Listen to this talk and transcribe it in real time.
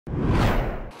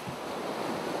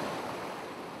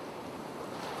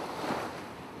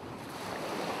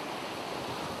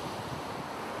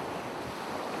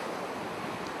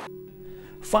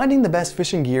Finding the best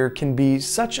fishing gear can be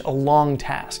such a long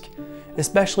task,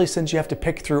 especially since you have to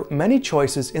pick through many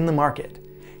choices in the market.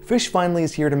 Fish Finally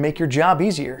is here to make your job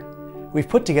easier. We've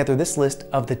put together this list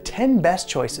of the 10 best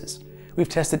choices. We've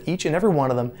tested each and every one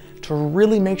of them to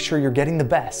really make sure you're getting the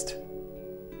best.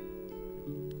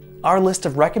 Our list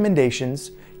of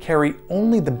recommendations carry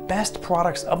only the best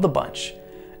products of the bunch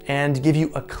and give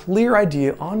you a clear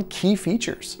idea on key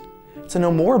features. To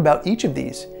know more about each of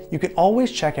these, you can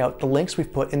always check out the links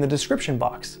we've put in the description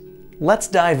box. Let's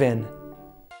dive in.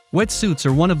 Wetsuits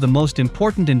are one of the most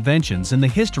important inventions in the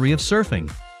history of surfing.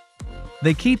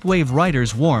 They keep wave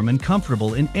riders warm and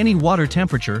comfortable in any water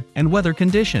temperature and weather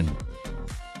condition.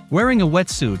 Wearing a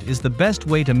wetsuit is the best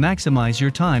way to maximize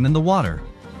your time in the water.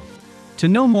 To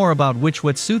know more about which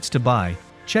wetsuits to buy,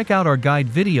 check out our guide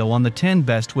video on the 10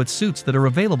 best wetsuits that are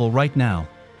available right now.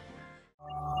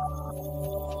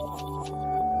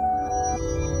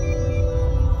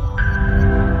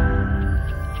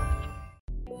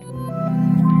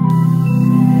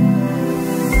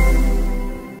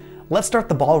 Let's start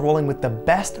the ball rolling with the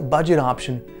best budget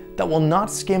option that will not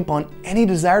skimp on any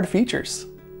desired features.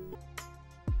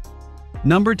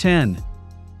 Number 10.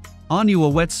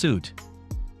 Aunua Wetsuit.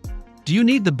 Do you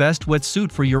need the best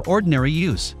wetsuit for your ordinary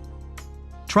use?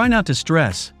 Try not to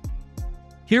stress.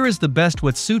 Here is the best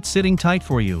wetsuit sitting tight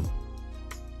for you.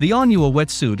 The Aunua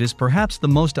wetsuit is perhaps the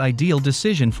most ideal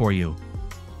decision for you.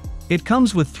 It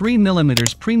comes with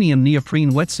 3mm premium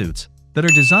neoprene wetsuits that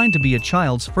are designed to be a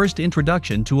child's first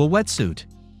introduction to a wetsuit.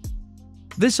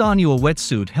 This Aunua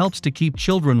wetsuit helps to keep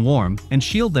children warm and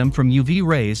shield them from UV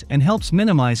rays and helps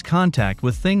minimize contact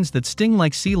with things that sting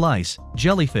like sea lice,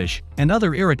 jellyfish, and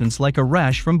other irritants like a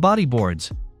rash from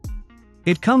bodyboards.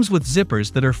 It comes with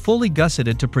zippers that are fully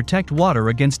gusseted to protect water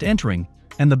against entering,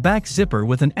 and the back zipper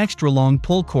with an extra long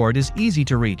pull cord is easy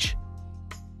to reach.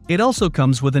 It also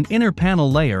comes with an inner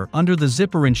panel layer under the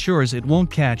zipper ensures it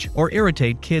won't catch or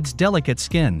irritate kids' delicate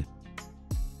skin.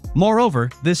 Moreover,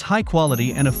 this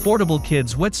high-quality and affordable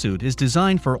kids' wetsuit is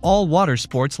designed for all water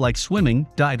sports like swimming,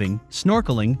 diving,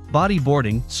 snorkeling,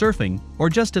 bodyboarding, surfing, or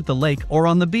just at the lake or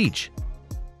on the beach.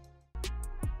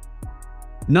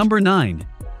 Number 9.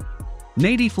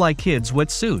 NATYFLY Kids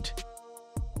Wetsuit.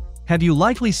 Have you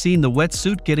likely seen the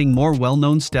wetsuit getting more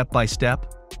well-known step by step?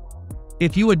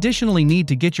 If you additionally need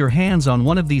to get your hands on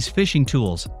one of these fishing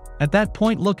tools, at that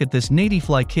point look at this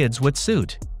NATYFLY Kids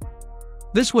Wetsuit.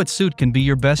 This wetsuit can be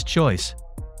your best choice.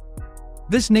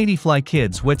 This NATYFLY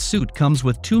Kids Wetsuit comes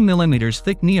with 2mm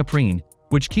thick neoprene,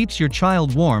 which keeps your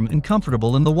child warm and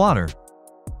comfortable in the water.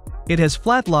 It has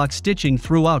flat lock stitching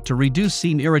throughout to reduce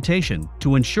seam irritation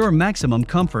to ensure maximum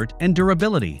comfort and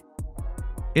durability.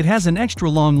 It has an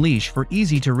extra long leash for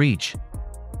easy to reach.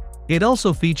 It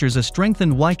also features a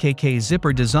strengthened YKK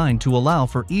zipper designed to allow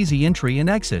for easy entry and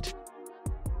exit.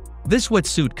 This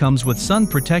wetsuit comes with sun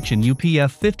protection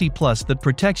UPF 50+ that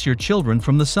protects your children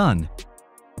from the sun.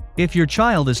 If your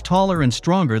child is taller and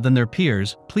stronger than their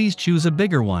peers, please choose a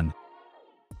bigger one.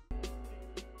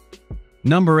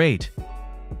 Number 8.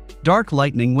 Dark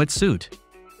Lightning Wetsuit.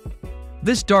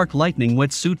 This Dark Lightning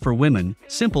wetsuit for women,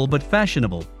 simple but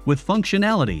fashionable, with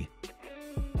functionality.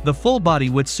 The full-body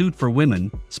wetsuit for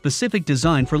women, specific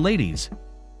design for ladies.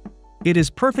 It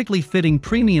is perfectly fitting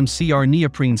premium CR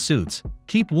neoprene suits,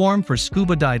 keep warm for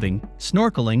scuba diving,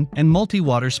 snorkeling, and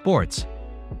multi-water sports.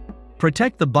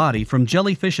 Protect the body from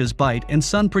jellyfish's bite and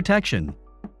sun protection.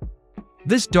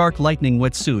 This Dark Lightning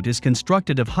wetsuit is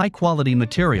constructed of high-quality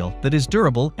material that is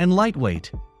durable and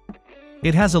lightweight.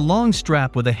 It has a long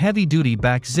strap with a heavy-duty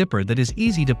back zipper that is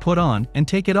easy to put on and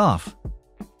take it off.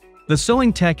 The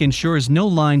sewing tech ensures no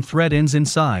line thread ends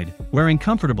inside, wearing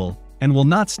comfortable, and will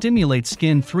not stimulate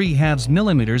skin.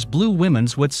 3/2mm blue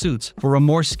women's wetsuits for a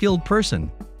more skilled person.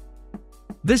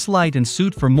 This light and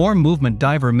suit for more movement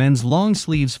diver men's long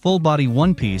sleeves full body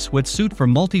one-piece wetsuit for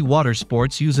multi-water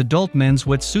sports use adult men's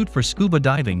wetsuit for scuba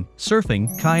diving,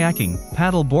 surfing, kayaking,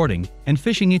 paddle boarding, and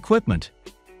fishing equipment.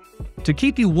 To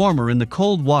keep you warmer in the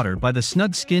cold water by the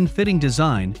snug skin fitting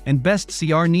design and best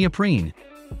CR neoprene.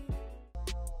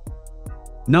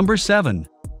 Number 7.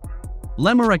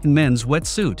 Lemorecn Men's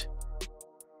Wetsuit.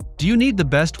 Do you need the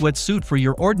best wetsuit for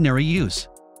your ordinary use?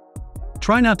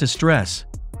 Try not to stress.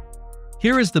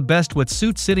 Here is the best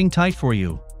wetsuit sitting tight for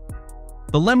you.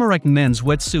 The Lemorecn Men's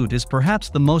Wetsuit is perhaps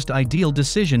the most ideal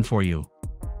decision for you.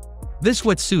 This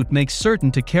wetsuit makes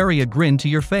certain to carry a grin to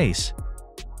your face.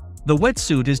 The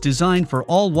wetsuit is designed for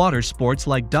all water sports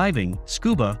like diving,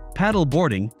 scuba, paddle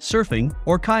boarding, surfing,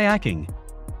 or kayaking.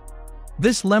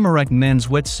 This Lemorecn men's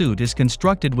wetsuit is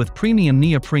constructed with premium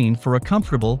neoprene for a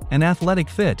comfortable and athletic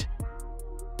fit.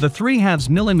 The 3/2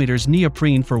 mm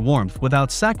neoprene for warmth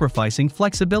without sacrificing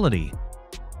flexibility.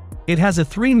 It has a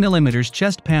 3 mm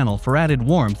chest panel for added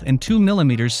warmth and 2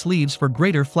 mm sleeves for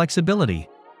greater flexibility.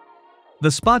 The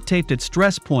spot-taped at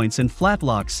stress points and flat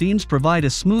lock seams provide a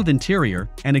smooth interior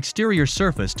and exterior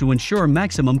surface to ensure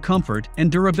maximum comfort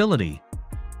and durability.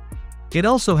 It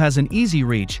also has an easy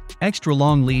reach, extra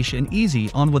long leash and easy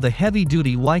on with a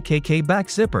heavy-duty YKK back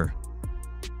zipper.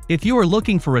 If you are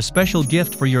looking for a special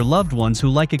gift for your loved ones who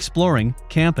like exploring,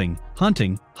 camping,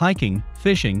 hunting, hiking,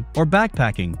 fishing, or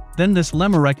backpacking, then this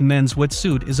Lemorecn men's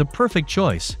wetsuit is a perfect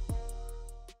choice.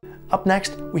 Up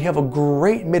next, we have a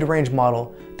great mid-range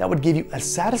model that would give you a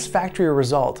satisfactory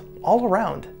result all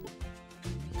around.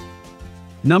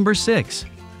 Number 6.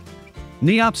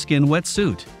 NeopSkin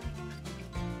Wetsuit.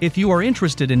 If you are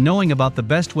interested in knowing about the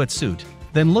best wetsuit,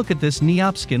 then look at this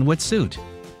NeopSkin wetsuit.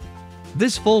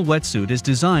 This full wetsuit is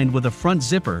designed with a front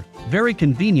zipper, very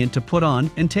convenient to put on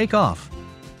and take off.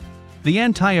 The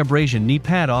anti-abrasion knee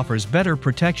pad offers better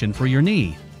protection for your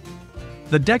knee.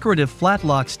 The decorative flat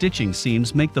lock stitching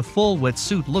seams make the full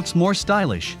wetsuit looks more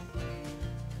stylish.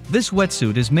 This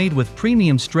wetsuit is made with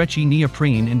premium stretchy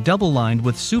neoprene and double-lined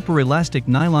with super elastic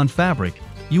nylon fabric.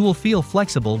 You will feel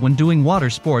flexible when doing water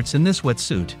sports in this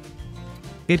wetsuit.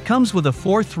 It comes with a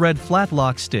 4-thread flat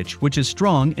lock stitch which is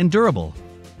strong and durable.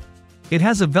 It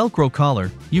has a Velcro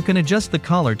collar. You can adjust the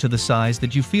collar to the size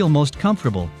that you feel most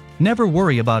comfortable. Never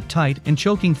worry about tight and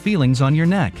choking feelings on your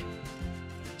neck.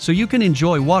 So you can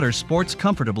enjoy water sports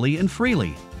comfortably and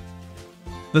freely.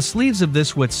 The sleeves of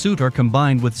this wetsuit are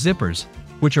combined with zippers,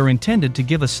 which are intended to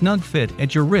give a snug fit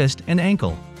at your wrist and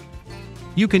ankle.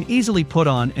 You can easily put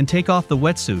on and take off the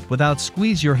wetsuit without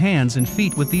squeeze your hands and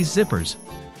feet with these zippers.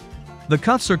 The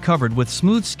cuffs are covered with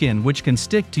smooth skin which can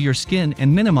stick to your skin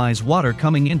and minimize water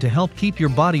coming in to help keep your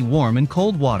body warm in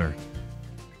cold water.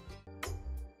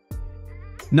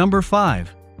 Number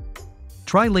 5.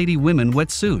 Tri-Lady Women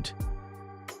Wetsuit.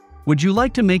 Would you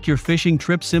like to make your fishing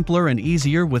trip simpler and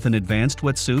easier with an advanced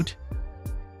wetsuit?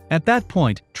 At that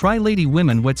point, Tri-Lady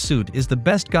Women Wetsuit is the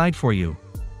best guide for you.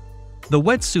 The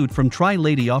wetsuit from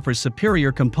Tri-Lady offers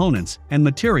superior components and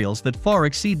materials that far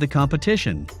exceed the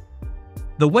competition.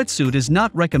 The wetsuit is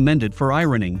not recommended for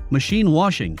ironing, machine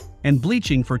washing, and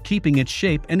bleaching for keeping its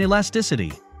shape and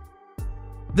elasticity.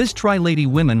 This Tri-Lady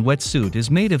Women wetsuit is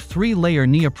made of 3-layer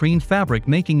neoprene fabric,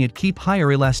 making it keep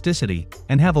higher elasticity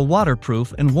and have a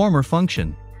waterproof and warmer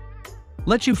function.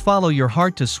 Let you follow your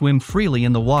heart to swim freely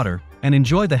in the water and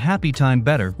enjoy the happy time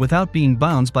better without being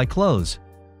bound by clothes.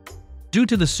 Due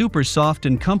to the super soft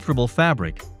and comfortable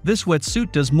fabric, this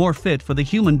wetsuit does more fit for the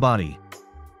human body.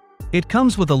 It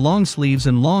comes with a long sleeves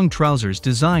and long trousers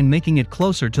design, making it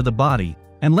closer to the body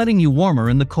and letting you warmer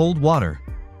in the cold water.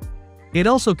 It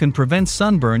also can prevent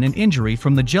sunburn and injury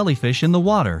from the jellyfish in the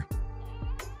water.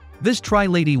 This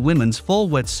Tri-Lady Women's full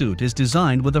wetsuit is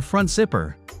designed with a front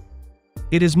zipper.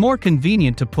 It is more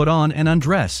convenient to put on and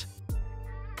undress.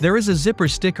 There is a zipper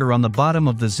sticker on the bottom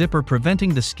of the zipper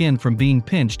preventing the skin from being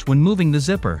pinched when moving the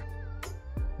zipper.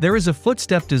 There is a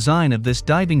footstep design of this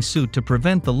diving suit to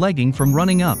prevent the legging from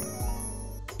running up.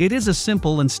 It is a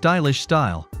simple and stylish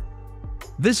style.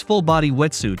 This full-body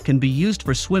wetsuit can be used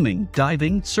for swimming,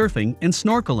 diving, surfing, and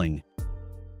snorkeling.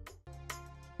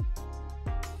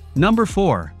 Number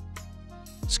 4.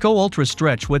 SCO Ultra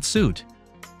Stretch Wetsuit.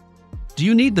 Do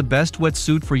you need the best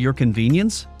wetsuit for your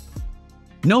convenience?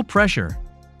 No pressure.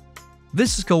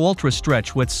 This SCO Ultra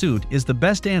Stretch Wetsuit is the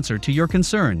best answer to your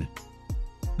concern.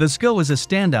 The SCO is a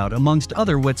standout amongst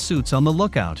other wetsuits on the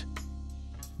lookout.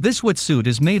 This wetsuit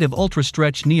is made of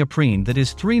ultra-stretch neoprene that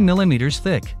is 3 mm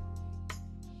thick.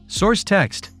 Source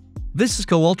text. This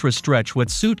SCO Ultra Stretch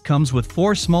Wetsuit comes with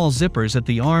 4 small zippers at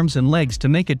the arms and legs to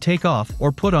make it take off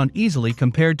or put on easily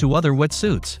compared to other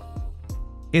wetsuits.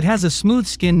 It has a smooth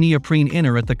skin neoprene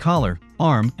inner at the collar,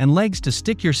 arm, and legs to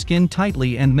stick your skin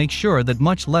tightly and make sure that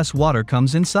much less water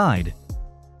comes inside.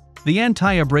 The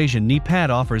anti-abrasion knee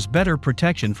pad offers better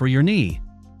protection for your knee.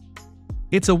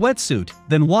 It's a wetsuit,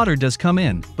 then water does come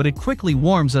in, but it quickly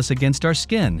warms us against our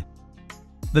skin.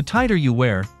 The tighter you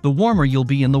wear, the warmer you'll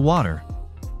be in the water.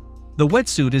 The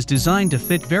wetsuit is designed to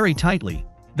fit very tightly,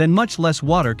 then much less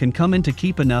water can come in to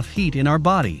keep enough heat in our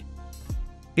body.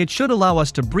 It should allow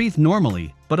us to breathe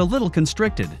normally, but a little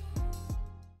constricted.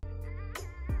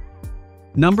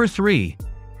 Number 3.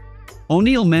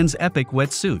 O'Neill Men's Epic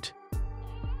Wetsuit.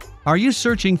 Are you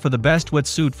searching for the best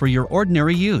wetsuit for your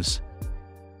ordinary use?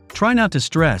 Try not to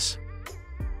stress.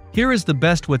 Here is the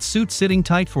best wetsuit sitting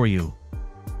tight for you.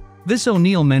 This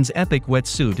O'Neill Men's Epic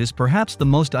Wetsuit is perhaps the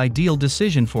most ideal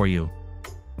decision for you.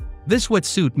 This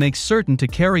wetsuit makes certain to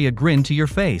carry a grin to your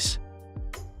face.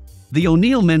 The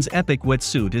O'Neill Men's Epic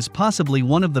Wetsuit is possibly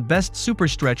one of the best super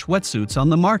stretch wetsuits on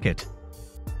the market.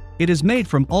 It is made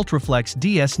from Ultraflex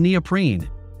DS neoprene.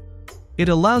 It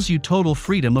allows you total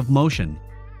freedom of motion.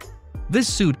 This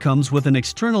suit comes with an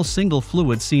external single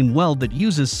fluid seam weld that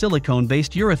uses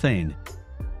silicone-based urethane.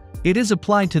 It is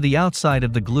applied to the outside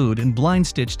of the glued and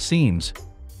blind-stitched seams.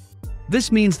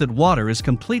 This means that water is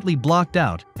completely blocked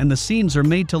out and the seams are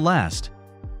made to last.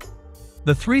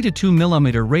 The 3 to 2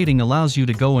 mm rating allows you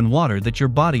to go in water that your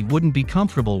body wouldn't be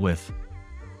comfortable with.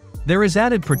 There is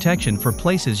added protection for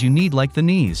places you need like the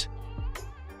knees.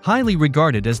 Highly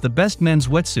regarded as the best men's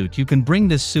wetsuit, you can bring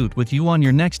this suit with you on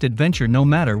your next adventure no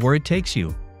matter where it takes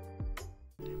you.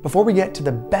 Before we get to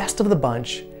the best of the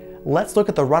bunch, let's look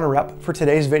at the runner-up for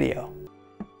today's video.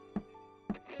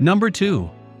 Number 2.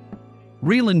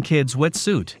 Reelin Kids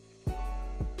Wetsuit.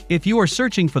 If you are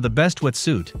searching for the best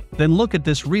wetsuit, then look at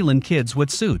this Reelin Kids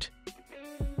Wetsuit.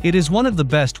 It is one of the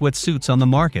best wetsuits on the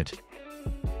market.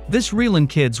 This Reelin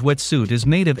Kids Wetsuit is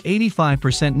made of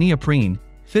 85% neoprene,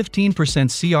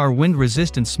 15% CR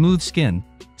wind-resistant smooth skin,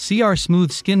 CR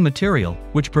smooth skin material,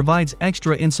 which provides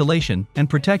extra insulation and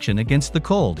protection against the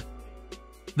cold.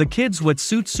 The kids'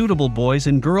 wetsuit suitable boys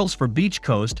and girls for beach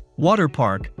coast, water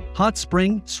park, hot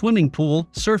spring, swimming pool,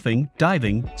 surfing,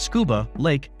 diving, scuba,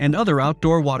 lake, and other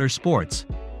outdoor water sports.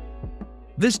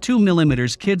 This 2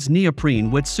 mm kids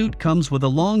neoprene wetsuit comes with a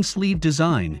long sleeve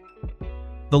design.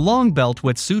 The long belt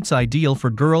wetsuit's ideal for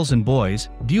girls and boys,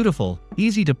 beautiful,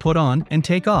 easy to put on and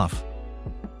take off.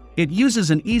 It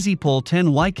uses an easy pull 10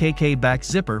 YKK back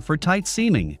zipper for tight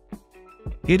seaming.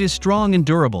 It is strong and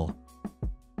durable.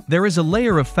 There is a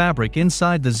layer of fabric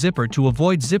inside the zipper to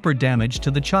avoid zipper damage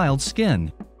to the child's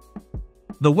skin.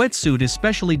 The wetsuit is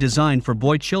specially designed for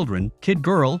boy children, kid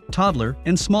girl, toddler,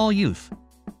 and small youth.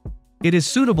 It is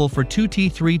suitable for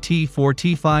 2T, 3T,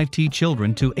 4T, 5T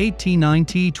children to 8T,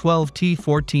 9T, 12T,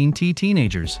 14T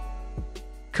teenagers.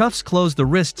 Cuffs close the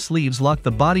wrist sleeves, lock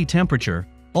the body temperature.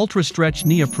 Ultra stretch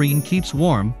neoprene keeps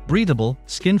warm, breathable,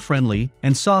 skin-friendly,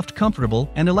 and soft, comfortable,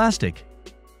 and elastic.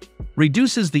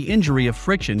 Reduces the injury of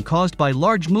friction caused by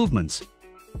large movements.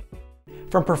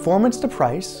 From performance to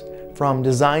price, from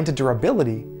design to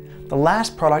durability, the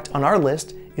last product on our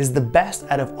list is the best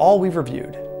out of all we've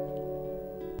reviewed.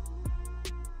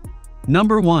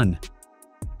 Number 1.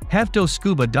 Hefto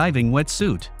Scuba Diving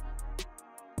Wetsuit.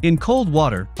 In cold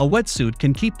water, a wetsuit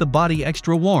can keep the body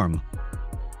extra warm.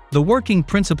 The working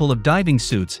principle of diving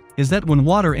suits is that when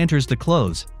water enters the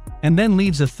clothes, and then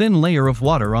leaves a thin layer of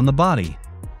water on the body.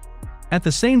 At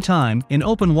the same time, in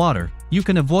open water, you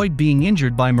can avoid being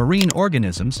injured by marine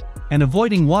organisms and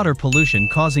avoiding water pollution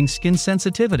causing skin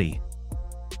sensitivity.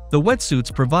 The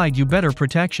wetsuits provide you better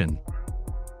protection.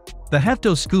 The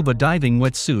Hefto Scuba Diving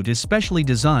Wetsuit is specially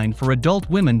designed for adult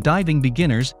women diving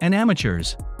beginners and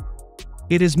amateurs.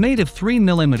 It is made of 3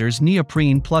 mm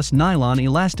neoprene plus nylon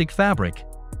elastic fabric.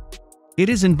 It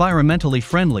is environmentally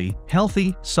friendly,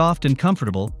 healthy, soft and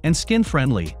comfortable, and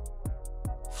skin-friendly.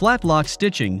 Flat lock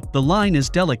stitching, the line is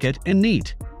delicate and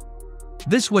neat.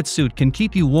 This wetsuit can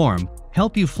keep you warm,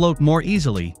 help you float more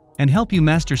easily, and help you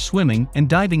master swimming and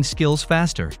diving skills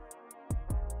faster.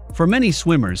 For many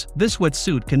swimmers, this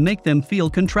wetsuit can make them feel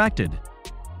contracted.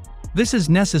 This is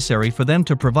necessary for them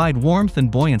to provide warmth and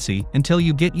buoyancy until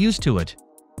you get used to it.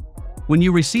 When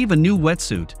you receive a new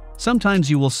wetsuit,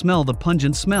 sometimes you will smell the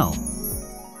pungent smell.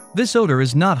 This odor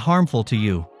is not harmful to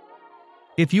you.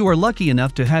 If you are lucky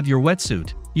enough to have your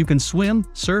wetsuit, you can swim,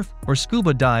 surf, or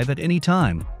scuba dive at any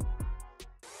time.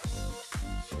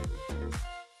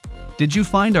 Did you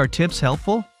find our tips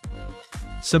helpful?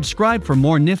 Subscribe for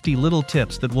more nifty little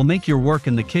tips that will make your work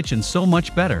in the kitchen so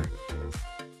much better.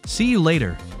 See you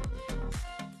later.